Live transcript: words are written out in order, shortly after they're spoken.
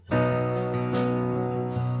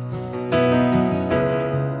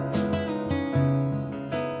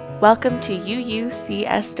Welcome to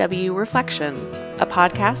UUCSW Reflections, a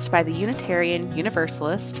podcast by the Unitarian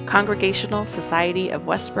Universalist Congregational Society of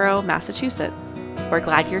Westboro, Massachusetts. We're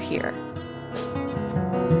glad you're here.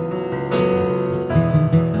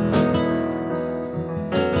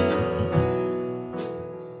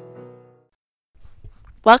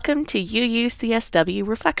 Welcome to UUCSW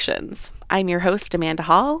Reflections. I'm your host, Amanda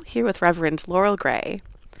Hall, here with Reverend Laurel Gray.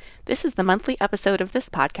 This is the monthly episode of this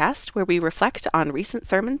podcast where we reflect on recent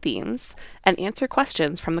sermon themes and answer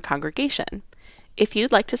questions from the congregation. If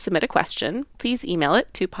you'd like to submit a question, please email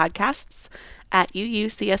it to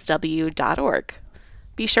podcasts@uucsw.org.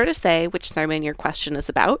 Be sure to say which sermon your question is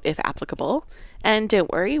about, if applicable, and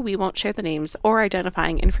don't worry, we won't share the names or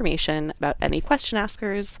identifying information about any question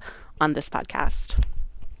askers on this podcast.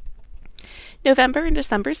 November and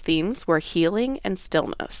December's themes were healing and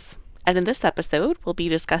stillness. And in this episode, we'll be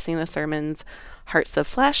discussing the sermons Hearts of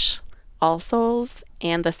Flesh, All Souls,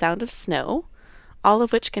 and The Sound of Snow, all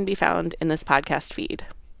of which can be found in this podcast feed.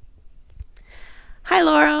 Hi,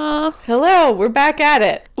 Laurel. Hello, we're back at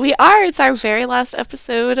it. We are. It's our very last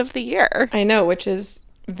episode of the year. I know, which is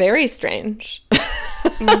very strange.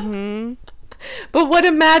 Mm-hmm. But what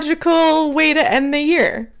a magical way to end the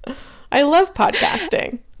year. I love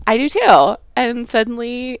podcasting. I do too. And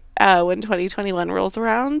suddenly, when 2021 rolls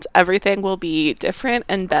around, everything will be different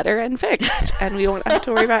and better and fixed, and we won't have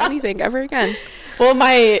to worry about anything ever again. Well,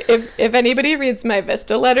 if anybody reads my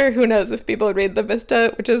Vista letter, who knows if people read the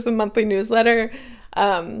Vista, which is a monthly newsletter,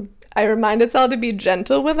 I remind us all to be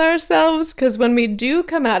gentle with ourselves, because when we do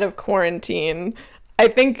come out of quarantine, I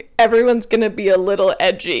think everyone's going to be a little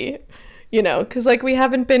edgy, because we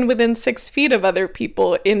haven't been within 6 feet of other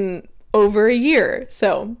people in over a year.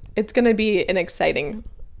 So it's going to be an exciting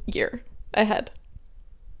year ahead.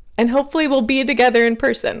 And hopefully we'll be together in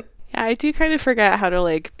person. Yeah, I do kind of forget how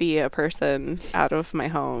to be a person out of my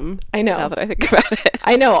home. I know. Now that I think about it.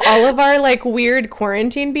 I know. All of our weird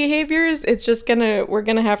quarantine behaviors, it's just we're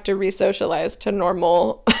going to have to re-socialize to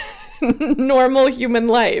normal human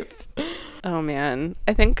life. Oh man,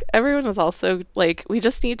 I think everyone is also we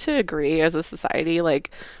just need to agree as a society,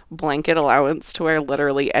 blanket allowance to wear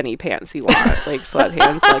literally any pants you want,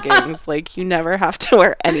 sweatpants, leggings, you never have to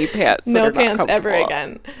wear any pants. No pants ever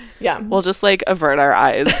again. Yeah. We'll just avert our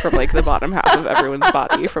eyes from the bottom half of everyone's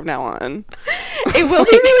body from now on. It will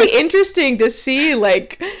be really interesting to see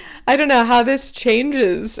I don't know how this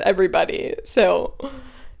changes everybody. So,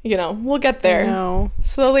 we'll get there. No.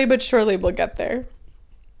 Slowly but surely we'll get there.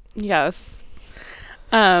 Yes.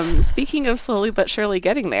 Speaking of slowly but surely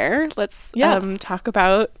getting there, let's talk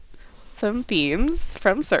about some themes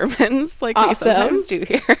from sermons we sometimes do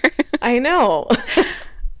here. I know.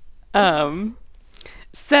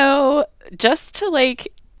 So just to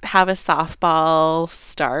have a softball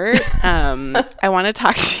start, I want to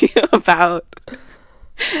talk to you about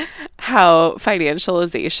how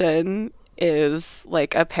financialization is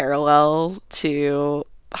a parallel to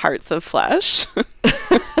Hearts of Flesh.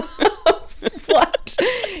 What?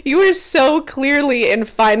 You were so clearly in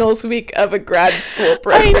finals week of a grad school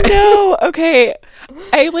program. I know. Okay.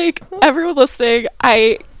 Everyone listening,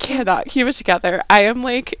 I cannot keep it together. I am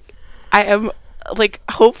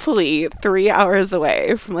hopefully 3 hours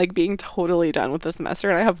away from being totally done with the semester,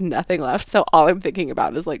 and I have nothing left. So all I'm thinking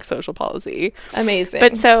about is social policy. Amazing.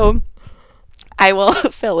 But so I will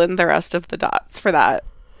fill in the rest of the dots for that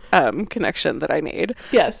connection that I made.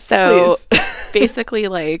 Yes. So please. Basically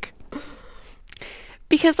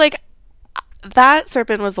because that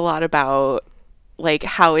sermon was a lot about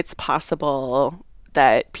how it's possible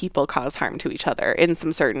that people cause harm to each other in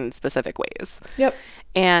some certain specific ways. Yep.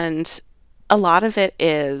 And a lot of it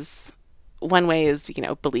is, one way is,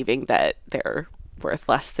 believing that they're worth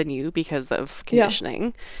less than you because of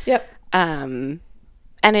conditioning. Yeah. Yep.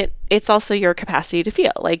 And it's also your capacity to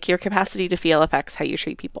feel. Your capacity to feel affects how you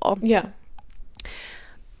treat people. Yeah.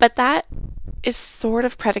 But that is sort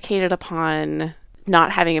of predicated upon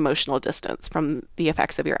not having emotional distance from the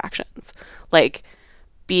effects of your actions.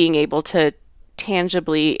 Being able to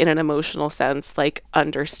tangibly, in an emotional sense,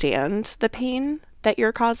 understand the pain that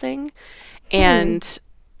you're causing. And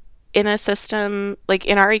in a system,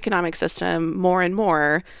 in our economic system, more and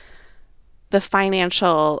more, the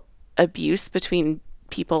financial abuse between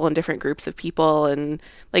people and different groups of people, and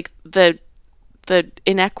the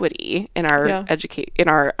inequity in our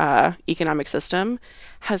economic system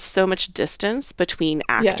has so much distance between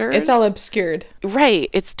actors. Yeah, it's all obscured. Right.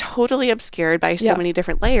 It's totally obscured by so many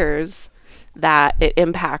different layers that it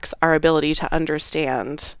impacts our ability to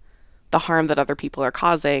understand the harm that other people are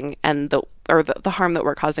causing, and the harm that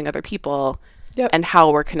we're causing other people Yep. and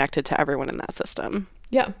how we're connected to everyone in that system.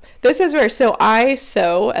 Yeah. This is where, so I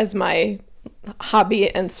sew as my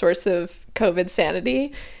hobby and source of COVID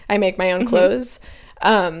sanity. I make my own clothes.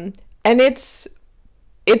 And it's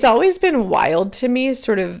always been wild to me,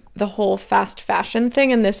 sort of the whole fast fashion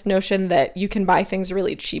thing and this notion that you can buy things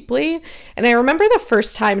really cheaply. And I remember the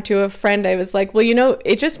first time to a friend, I was like, well,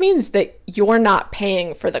 it just means that you're not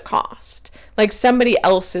paying for the cost. Like somebody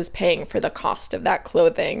else is paying for the cost of that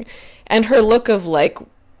clothing. And her look of like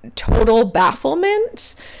total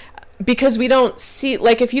bafflement, because we don't see,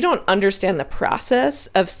 like, if you don't understand the process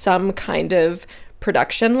of some kind of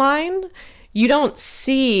production line, you don't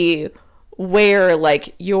see where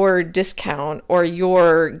like your discount or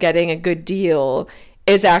your getting a good deal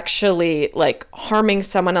is actually like harming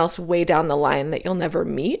someone else way down the line that you'll never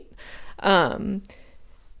meet. And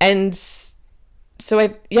so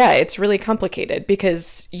it's really complicated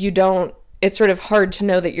because it's sort of hard to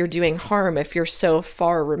know that you're doing harm if you're so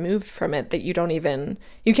far removed from it that you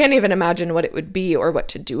can't even imagine what it would be or what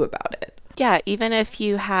to do about it. Yeah, even if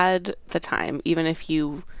you had the time, even if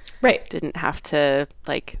you didn't have to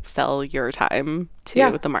like sell your time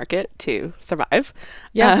to the market to survive.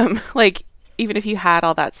 Yeah. Like even if you had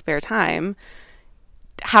all that spare time,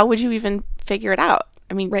 how would you even figure it out?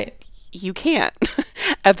 I mean, you can't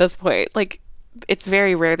at this point. Like it's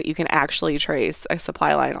very rare that you can actually trace a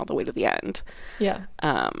supply line all the way to the end. Yeah.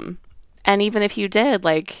 And even if you did,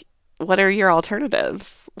 like, what are your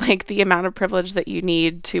alternatives? Like the amount of privilege that you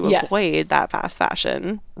need to avoid that fast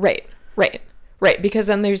fashion. Right. Because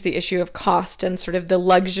then there's the issue of cost and sort of the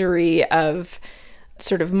luxury of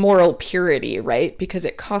sort of moral purity, right? Because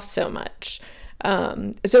it costs so much.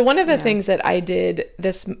 So one of the things that I did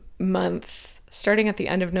this month, starting at the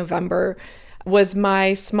end of November, was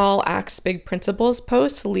my Small Acts, Big Principles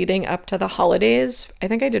posts leading up to the holidays. I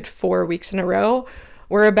think I did 4 weeks in a row,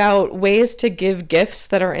 were about ways to give gifts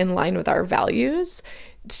that are in line with our values,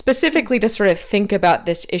 specifically to sort of think about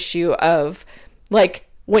this issue of like,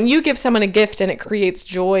 when you give someone a gift and it creates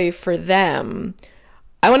joy for them,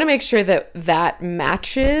 I want to make sure that that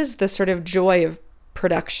matches the sort of joy of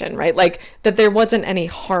production, right? Like that there wasn't any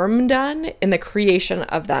harm done in the creation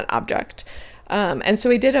of that object. And so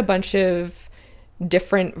we did a bunch of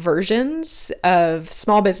different versions of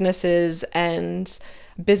small businesses and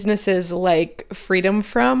businesses like Freedom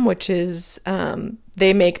From, which is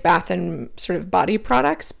they make bath and sort of body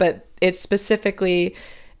products, but it's specifically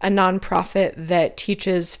a nonprofit that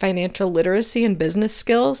teaches financial literacy and business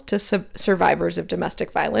skills to survivors of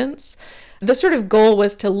domestic violence. The sort of goal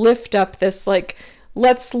was to lift up this, like,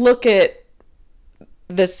 let's look at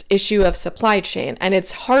this issue of supply chain. And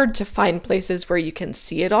it's hard to find places where you can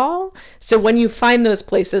see it all. So when you find those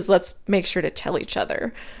places, let's make sure to tell each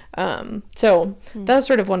other. So that was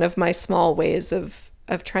sort of one of my small ways of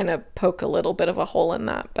trying to poke a little bit of a hole in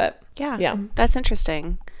that. But yeah, that's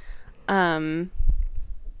interesting.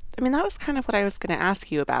 I mean, that was kind of what I was going to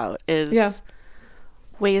ask you about is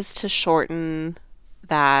ways to shorten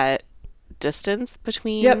that distance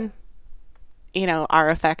between, our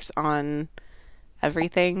effect on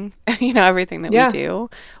everything, everything that we do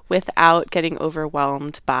without getting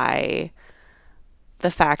overwhelmed by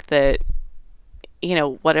the fact that,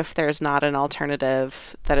 what if there's not an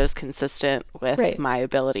alternative that is consistent with my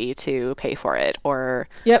ability to pay for it or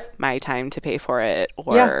my time to pay for it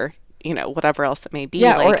or whatever else it may be.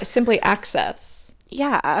 Yeah, like, or simply access.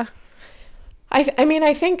 Yeah. I mean,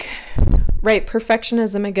 I think,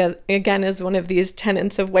 perfectionism, again, is one of these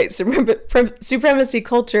tenets of white supremacy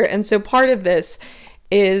culture. And so part of this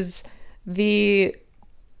is the,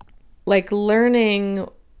 like, learning,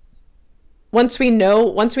 once we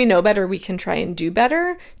know better, we can try and do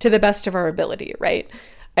better to the best of our ability, right?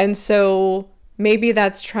 And so maybe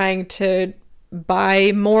that's trying to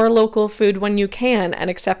buy more local food when you can and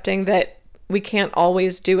accepting that we can't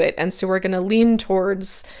always do it. And so we're going to lean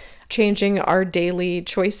towards changing our daily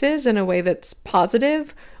choices in a way that's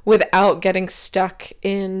positive without getting stuck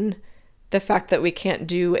in the fact that we can't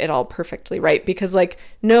do it all perfectly, right? Because like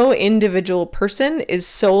no individual person is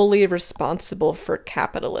solely responsible for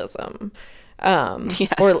capitalism.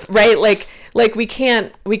 Or right, like we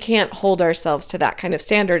can't hold ourselves to that kind of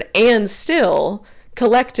standard and still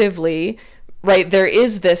collectively, right, there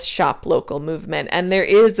is this shop local movement and there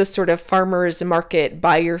is a sort of farmers market,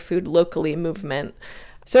 buy your food locally movement.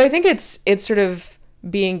 So I think it's sort of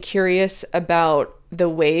being curious about the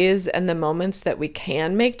ways and the moments that we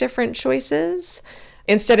can make different choices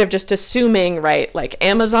instead of just assuming, right, like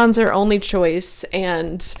Amazon's our only choice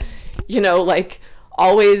and, like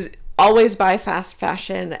always buy fast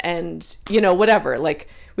fashion and, whatever. Like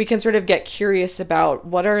we can sort of get curious about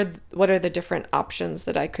what are the different options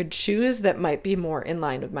that I could choose that might be more in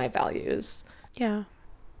line with my values. Yeah.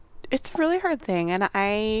 It's a really hard thing. And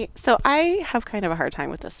I have kind of a hard time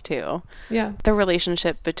with this too. Yeah. The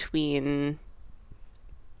relationship between,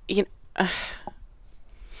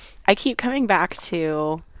 I keep coming back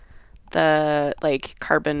to the like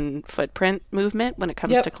carbon footprint movement when it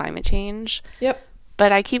comes Yep. to climate change. Yep.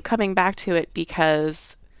 But I keep coming back to it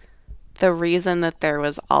because the reason that there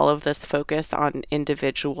was all of this focus on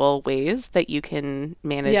individual ways that you can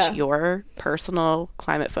manage Yeah. your personal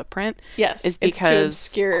climate footprint Yes. is It's too because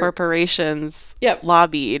obscure. corporations Yep.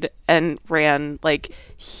 lobbied and ran like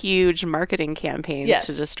huge marketing campaigns Yes.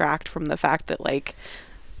 to distract from the fact that like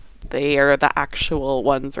they are the actual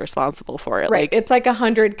ones responsible for it. Right. Like, It's like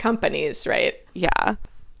 100 companies, right? yeah.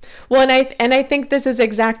 Well, and I think this is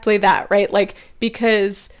exactly that, right? Like,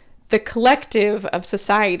 because the collective of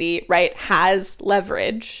society, right, has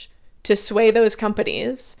leverage to sway those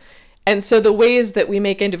companies. And so the ways that we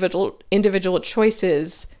make individual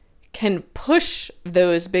choices can push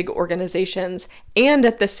those big organizations. And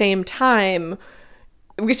at the same time,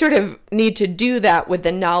 we sort of need to do that with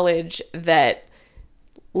the knowledge that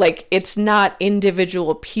like it's not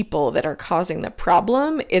individual people that are causing the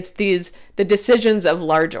problem. It's the decisions of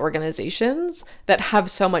large organizations that have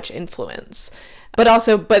so much influence. But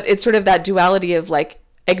it's sort of that duality of like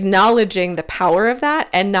acknowledging the power of that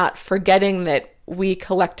and not forgetting that we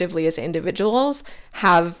collectively as individuals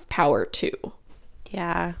have power too.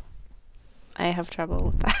 Yeah. I have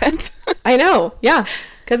trouble with that. I know. Yeah.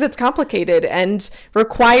 Because it's complicated and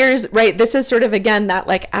requires, right? This is sort of, again, that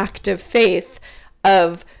like act of faith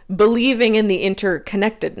of believing in the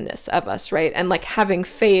interconnectedness of us, right? And like having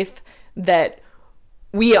faith that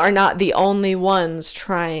we are not the only ones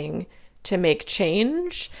trying to make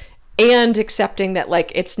change, and accepting that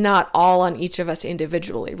like it's not all on each of us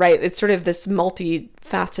individually, right? It's sort of this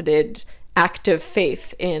multifaceted act of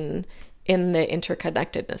faith in the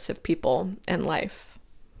interconnectedness of people and life.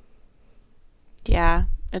 Yeah.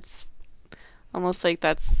 It's almost like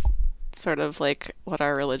that's sort of like what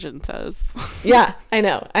our religion says. Yeah, I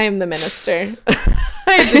know. I am the minister.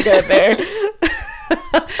 I had to go there.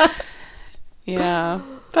 Yeah,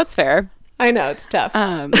 that's fair. I know, it's tough.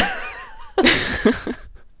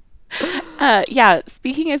 Yeah,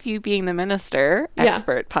 speaking of you being the minister, Yeah.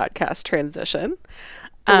 expert podcast transition.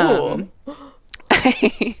 Ooh.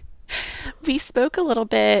 We spoke a little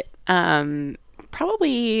bit,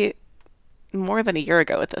 probably more than a year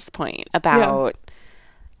ago at this point, about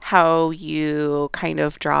how you kind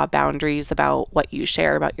of draw boundaries about what you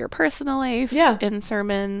share about your personal life in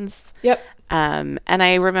sermons. Yep. And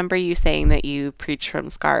I remember you saying that you preach from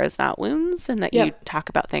scars, not wounds, and that you talk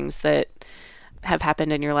about things that have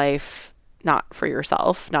happened in your life, not for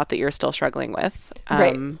yourself, not that you're still struggling with,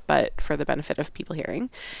 but for the benefit of people hearing.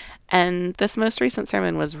 And this most recent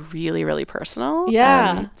sermon was really, really personal.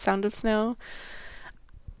 Yeah. Sound of Snow.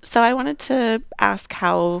 So I wanted to ask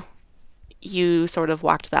how you sort of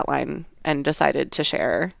walked that line and decided to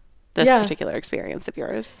share this particular experience of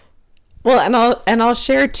yours. Well, and I'll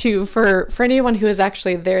share too for anyone who was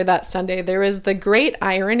actually there that Sunday. There was the great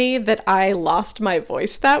irony that I lost my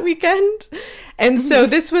voice that weekend, and so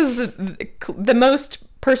this was the most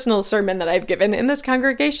personal sermon that I've given in this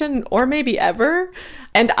congregation, or maybe ever,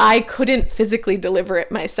 and I couldn't physically deliver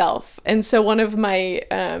it myself. And so one of my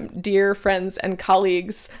dear friends and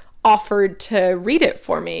colleagues offered to read it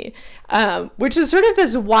for me, which is sort of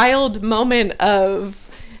this wild moment of.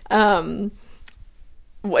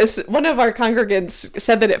 Was one of our congregants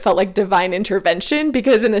said that it felt like divine intervention,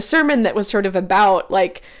 because in a sermon that was sort of about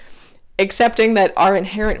like accepting that our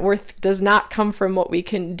inherent worth does not come from what we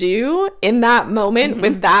can do, in that moment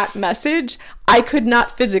with that message, I could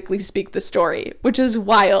not physically speak the story, which is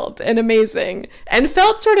wild and amazing and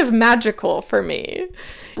felt sort of magical for me.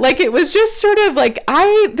 Like it was just sort of like,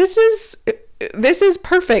 this is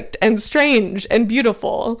perfect and strange and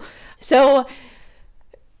beautiful. So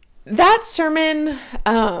that sermon,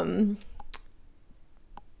 I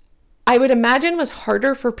would imagine, was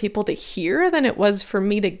harder for people to hear than it was for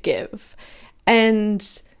me to give. And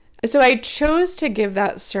so I chose to give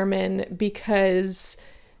that sermon because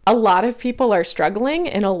a lot of people are struggling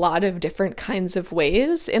in a lot of different kinds of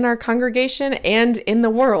ways in our congregation and in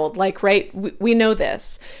the world. Like, right, we know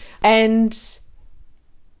this. And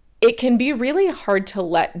it can be really hard to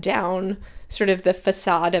let down sort of the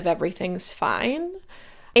facade of everything's fine.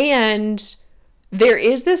 And there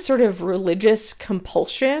is this sort of religious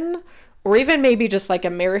compulsion, or even maybe just like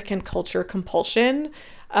American culture compulsion,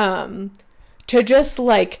 to just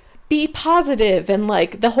like be positive and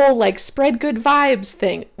like the whole like spread good vibes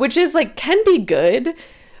thing, which is like can be good,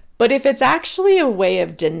 But if it's actually a way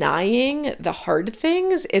of denying the hard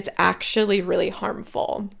things, it's actually really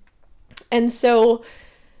harmful. And so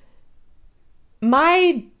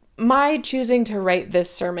my choosing to write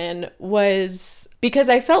this sermon was because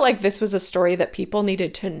I felt like this was a story that people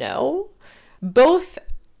needed to know. Both,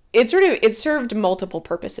 it served multiple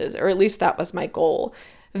purposes, or at least that was my goal,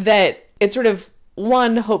 that it sort of,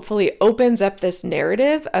 one, hopefully opens up this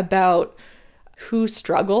narrative about who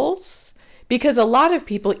struggles. Because a lot of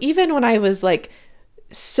people, even when I was like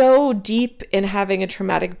so deep in having a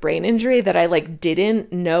traumatic brain injury that I like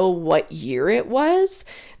didn't know what year it was,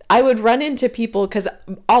 I would run into people, because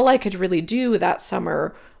all I could really do that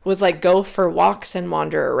summer was like go for walks and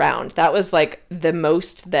wander around. That was like the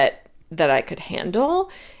most that I could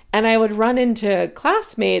handle. And I would run into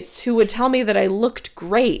classmates who would tell me that I looked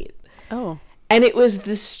great. Oh. And it was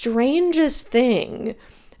the strangest thing,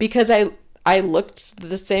 because I looked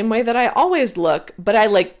the same way that I always look, but I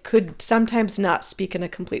like could sometimes not speak in a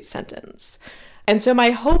complete sentence. And so my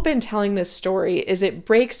hope in telling this story is it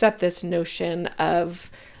breaks up this notion of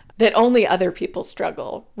that only other people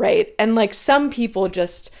struggle, right? And like some people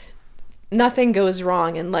just, nothing goes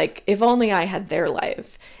wrong, and like if only I had their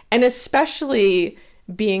life. And especially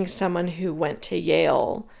being someone who went to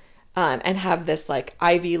Yale and have this like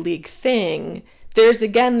Ivy League thing, there's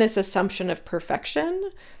again this assumption of perfection.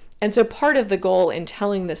 And so part of the goal in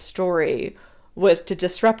telling this story was to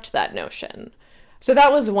disrupt that notion. So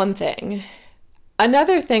that was one thing.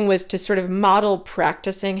 Another thing was to sort of model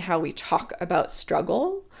practicing how we talk about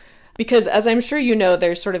struggle. Because as I'm sure you know,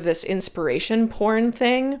 there's sort of this inspiration porn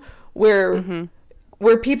thing where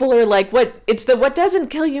people are like, what doesn't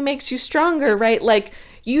kill you makes you stronger, right? Like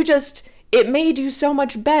it made you so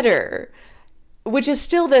much better, which is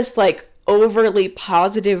still this like overly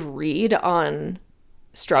positive read on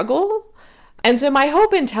struggle. And so my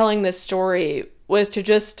hope in telling this story was to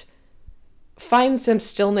just find some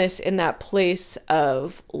stillness in that place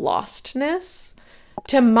of lostness,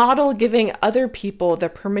 to model giving other people the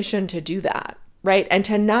permission to do that, right? And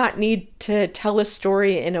to not need to tell a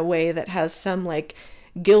story in a way that has some like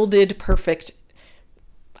gilded, perfect,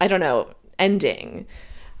 I don't know, ending.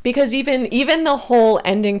 Because even the whole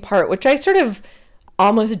ending part, which I sort of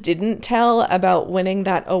almost didn't tell about winning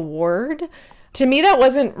that award, to me, that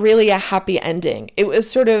wasn't really a happy ending. It was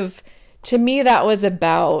sort of, to me, that was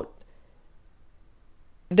about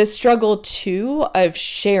the struggle too of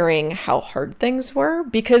sharing how hard things were,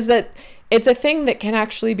 because that it's a thing that can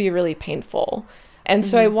actually be really painful. And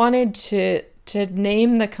so I wanted to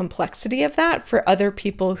name the complexity of that for other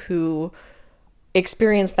people who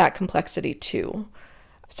experience that complexity too.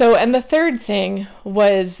 So, and the third thing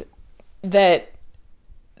was that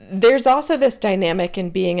there's also this dynamic in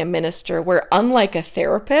being a minister where, unlike a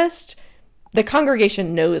therapist, the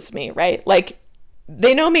congregation knows me, right? Like,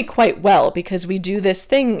 they know me quite well because we do this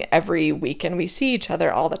thing every week and we see each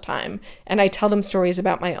other all the time. And I tell them stories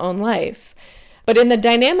about my own life. But in the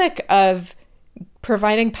dynamic of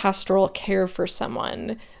providing pastoral care for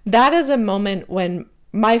someone, that is a moment when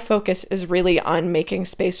my focus is really on making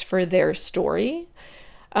space for their story.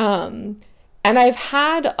 And I've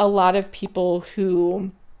had a lot of people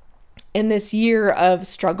who, in this year of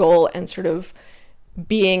struggle and sort of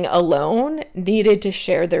being alone, needed to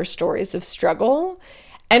share their stories of struggle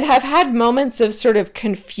and have had moments of sort of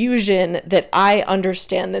confusion that I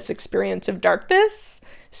understand this experience of darkness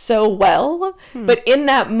so well. But in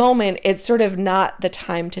that moment, it's sort of not the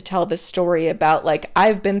time to tell the story about like,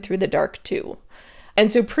 I've been through the dark too.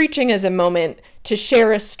 And so preaching is a moment to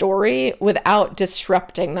share a story without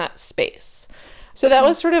disrupting that space. So that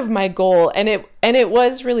was sort of my goal. And it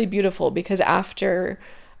was really beautiful because after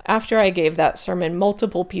I gave that sermon,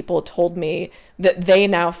 multiple people told me that they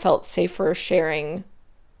now felt safer sharing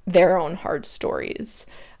their own hard stories.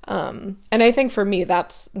 And I think for me,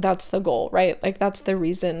 that's the goal, right? Like that's the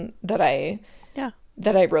reason that I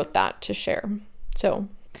wrote that, to share. So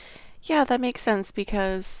yeah, that makes sense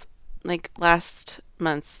because like last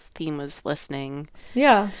month's theme was listening.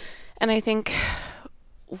 Yeah. And I think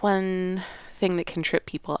one thing that can trip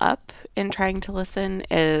people up in trying to listen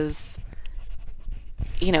is,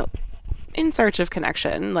 you know, in search of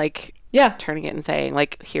connection, like turning it and saying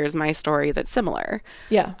like, here's my story that's similar.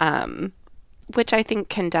 Yeah. Which I think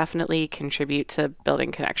can definitely contribute to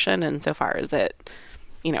building connection insofar as it,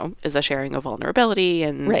 you know, is a sharing of vulnerability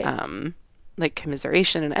and like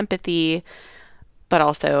commiseration and empathy, but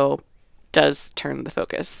also does turn the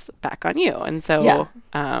focus back on you. And so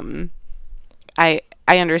I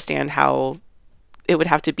understand how it would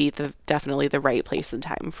have to be definitely the right place and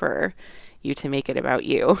time for you to make it about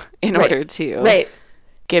you in order to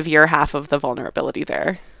give your half of the vulnerability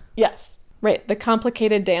there. Yes. Right. The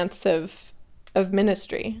complicated dance of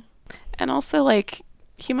ministry. And also, like,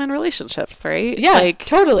 human relationships, right? Yeah, like,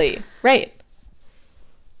 totally. Right.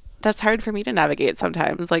 That's hard for me to navigate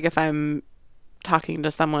sometimes. Like, if I'm talking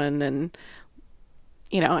to someone and,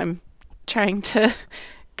 I'm trying to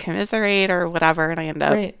commiserate or whatever, and I end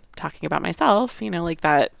up talking about myself, like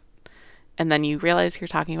that. And then you realize you're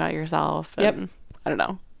talking about yourself. And I don't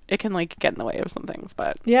know. It can, like, get in the way of some things,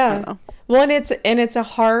 but I don't know. Well, and it's a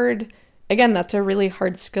hard, again, that's a really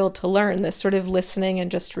hard skill to learn, this sort of listening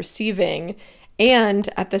and just receiving. And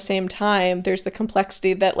at the same time, there's the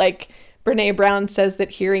complexity that, like, Brene Brown says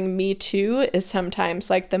that hearing me too is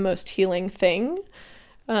sometimes like the most healing thing.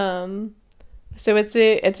 So it's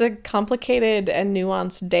a complicated and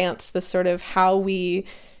nuanced dance, this sort of how we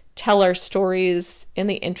tell our stories in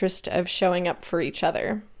the interest of showing up for each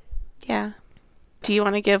other. Yeah. Do you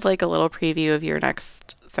want to give like a little preview of your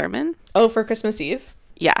next sermon? Oh, for Christmas Eve?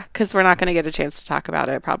 Yeah, because we're not going to get a chance to talk about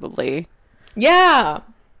it probably. Yeah.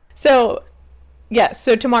 So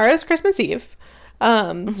tomorrow's Christmas Eve.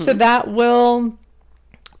 So that will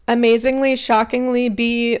amazingly, shockingly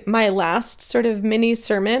be my last sort of mini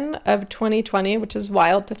sermon of 2020, which is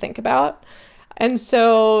wild to think about. And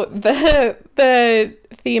so the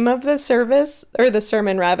theme of the service, or the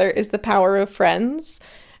sermon rather, is the power of friends,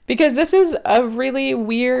 because this is a really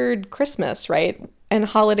weird Christmas, right? And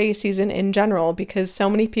holiday season in general, because so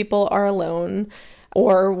many people are alone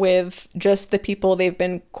or with just the people they've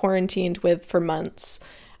been quarantined with for months.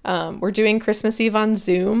 We're doing Christmas Eve on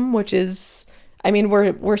Zoom, which is, I mean,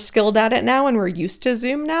 we're skilled at it now and we're used to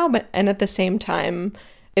Zoom now, and at the same time,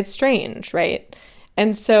 it's strange, right?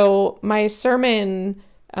 And so my sermon,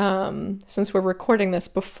 since we're recording this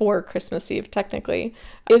before Christmas Eve, technically,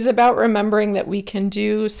 is about remembering that we can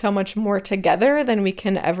do so much more together than we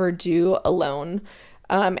can ever do alone.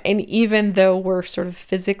 And even though we're sort of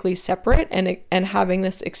physically separate and having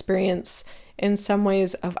this experience in some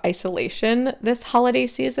ways of isolation this holiday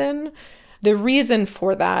season, the reason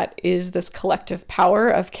for that is this collective power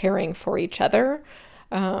of caring for each other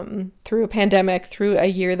through a pandemic, through a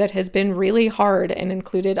year that has been really hard and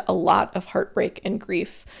included a lot of heartbreak and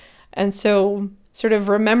grief. And so sort of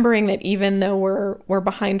remembering that even though we're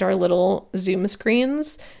behind our little Zoom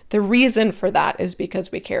screens, the reason for that is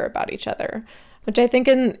because we care about each other, which I think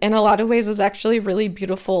in a lot of ways is actually really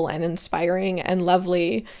beautiful and inspiring and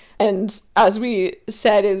lovely. And as we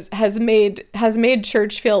said, has made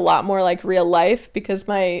church feel a lot more like real life, because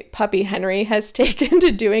my puppy Henry has taken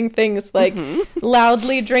to doing things like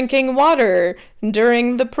loudly drinking water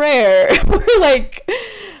during the prayer. We're like,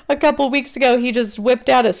 a couple weeks ago, he just whipped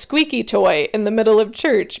out a squeaky toy in the middle of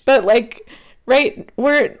church. But like, right,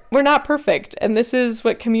 we're not perfect, and this is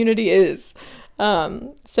what community is.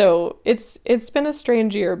 So it's been a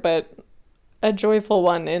strange year, but a joyful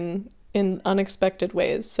one in unexpected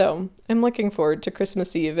ways. So I'm looking forward to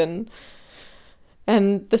Christmas Eve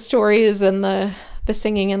and the stories and the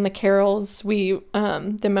singing and the carols. We,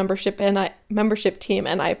 the membership team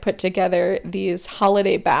and I put together these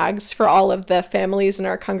holiday bags for all of the families in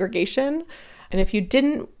our congregation. And if you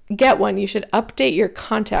didn't get one, you should update your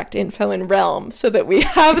contact info in Realm so that we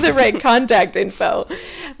have the right contact info,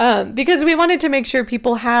 because we wanted to make sure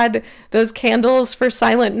people had those candles for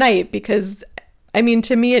Silent Night, because I mean,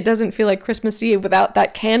 to me, it doesn't feel like Christmas Eve without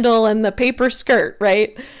that candle and the paper skirt,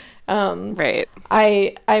 right? Right.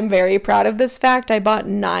 I'm very proud of this fact. I bought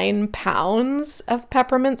 9 pounds of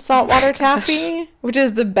peppermint saltwater taffy, which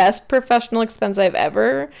is the best professional expense I've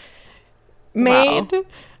ever made.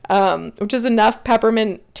 Wow. Which is enough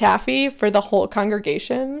peppermint taffy for the whole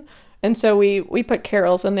congregation. And so we put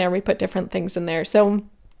carols in there, we put different things in there. So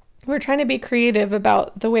we're trying to be creative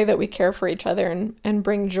about the way that we care for each other and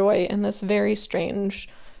bring joy in this very strange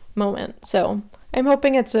moment. So I'm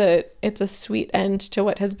hoping it's a sweet end to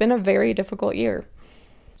what has been a very difficult year.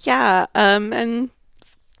 Yeah. And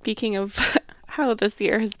speaking of how this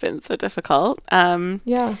year has been so difficult,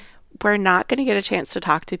 we're not going to get a chance to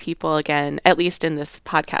talk to people again, at least in this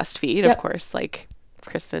podcast feed, of course, like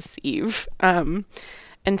Christmas Eve,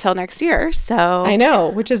 until next year. So I know,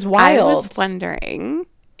 which is wild. I was wondering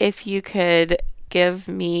if you could give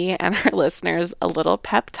me and our listeners a little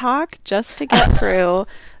pep talk just to get through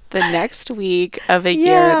the next week of a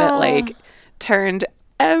year that like turned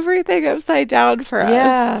everything upside down for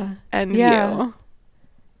us and you.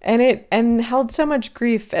 And held so much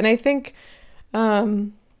grief. And I think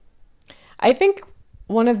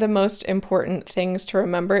one of the most important things to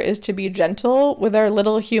remember is to be gentle with our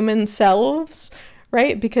little human selves,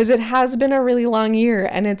 right? Because it has been a really long year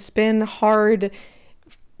and it's been hard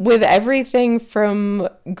with everything from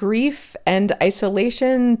grief and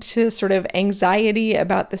isolation to sort of anxiety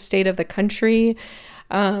about the state of the country,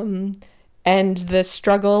 and the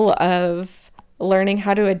struggle of learning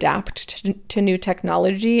how to adapt to new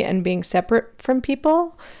technology and being separate from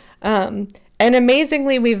people. And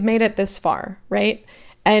amazingly, we've made it this far, right?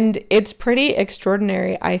 And it's pretty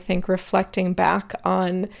extraordinary, I think, reflecting back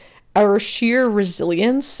on our sheer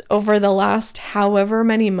resilience over the last however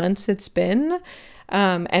many months it's been,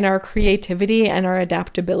 and our creativity and our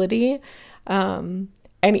adaptability. And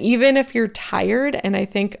even if you're tired, and I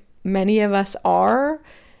think many of us are,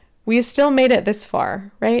 we still made it this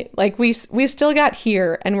far, right? Like we still got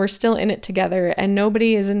here, and we're still in it together, and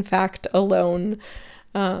nobody is in fact alone.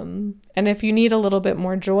 And if you need a little bit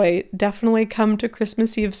more joy, definitely come to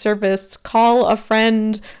Christmas Eve service, call a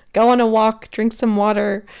friend, go on a walk, drink some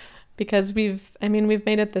water, because we've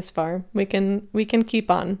made it this far. We can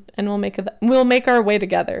keep on, and we'll make our way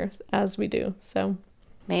together as we do. So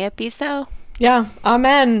may it be so. Yeah.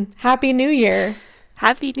 Amen. Happy New Year.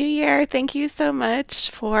 Happy New Year. Thank you so much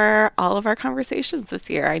for all of our conversations this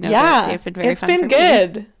year. I know that they've been very fun for me. It's been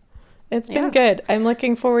good. It's been good. I'm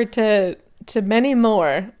looking forward to many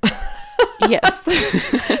more. Yes.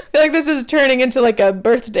 I feel like this is turning into like a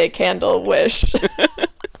birthday candle wish.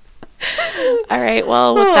 All right.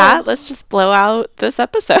 Well, with that, let's just blow out this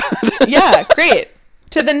episode. Yeah, great.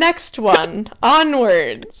 To the next one.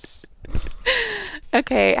 Onwards.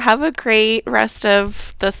 Okay. Have a great rest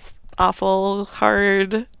of this awful,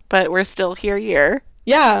 hard, but we're still here year.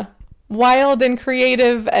 Yeah. Wild and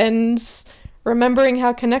creative and remembering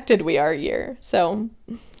how connected we are year. So.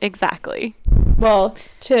 Exactly. Well,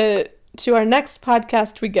 to our next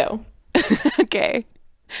podcast we go. Okay.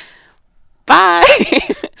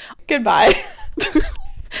 Bye. Goodbye.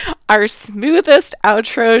 Our smoothest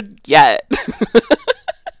outro yet.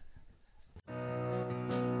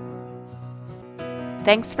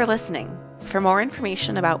 Thanks for listening. For more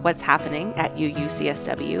information about what's happening at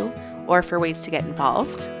UUCSW, or for ways to get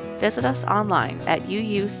involved, visit us online at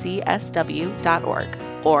uucsw.org,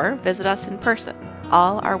 or visit us in person.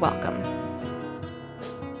 All are welcome.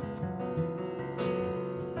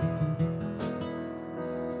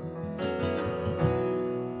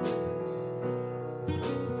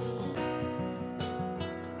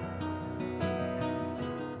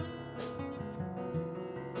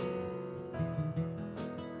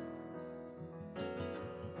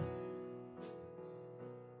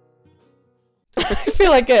 I feel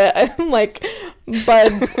like I'm like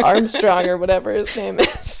Bud Armstrong or whatever his name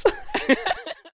is.